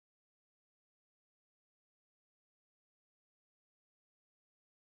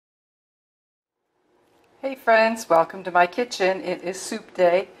Hey friends, welcome to my kitchen. It is soup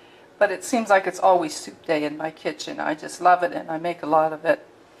day, but it seems like it's always soup day in my kitchen. I just love it and I make a lot of it.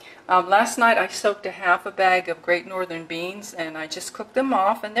 Last night I soaked a half a bag of Great Northern beans and I just cooked them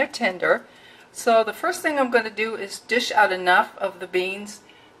off and they're tender. So the first thing I'm going to do is dish out enough of the beans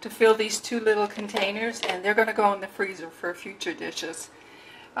to fill these two little containers, and they're going to go in the freezer for future dishes.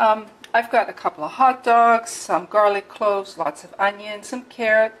 I've got a couple of hot dogs, some garlic cloves, lots of onion, some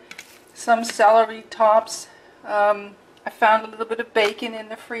carrot, some celery tops. I found a little bit of bacon in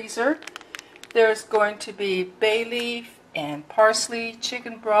the freezer. There's going to be bay leaf and parsley,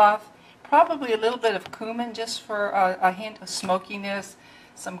 chicken broth, probably a little bit of cumin just for a hint of smokiness,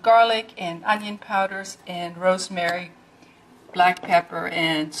 some garlic and onion powders, and rosemary, black pepper,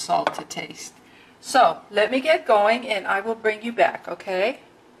 and salt to taste. So let me get going and I will bring you back, okay?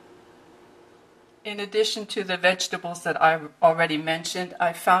 In addition to the vegetables that I already mentioned,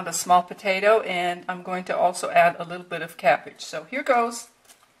 I found a small potato and I'm going to also add a little bit of cabbage. So here goes.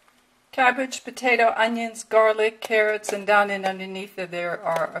 Cabbage, potato, onions, garlic, carrots, and down in underneath there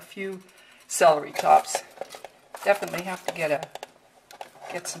are a few celery tops. Definitely have to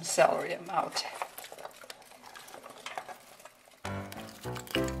get some celery out.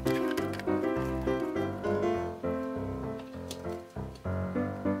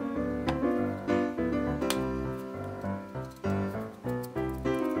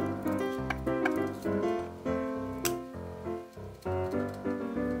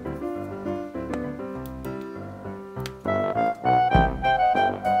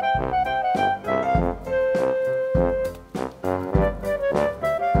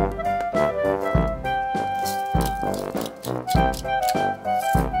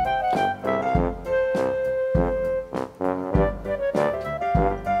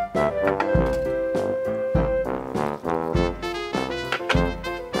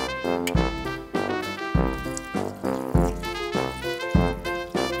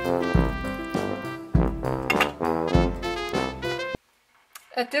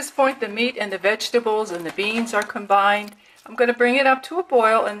 At this point, the meat and the vegetables and the beans are combined. I'm going to bring it up to a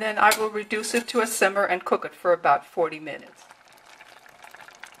boil and then I will reduce it to a simmer and cook it for about 40 minutes.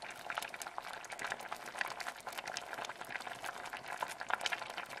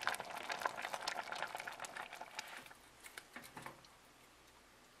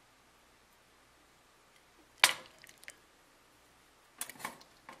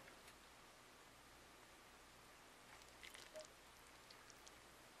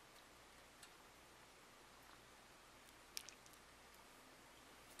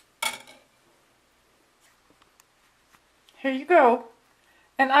 Here you go.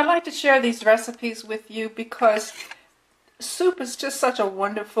 And I like to share these recipes with you because soup is just such a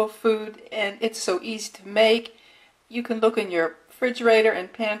wonderful food and it's so easy to make. You can look in your refrigerator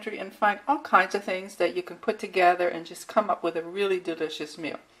and pantry and find all kinds of things that you can put together and just come up with a really delicious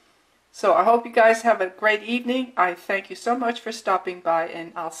meal. So I hope you guys have a great evening. I thank you so much for stopping by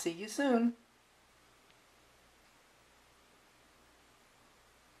and I'll see you soon.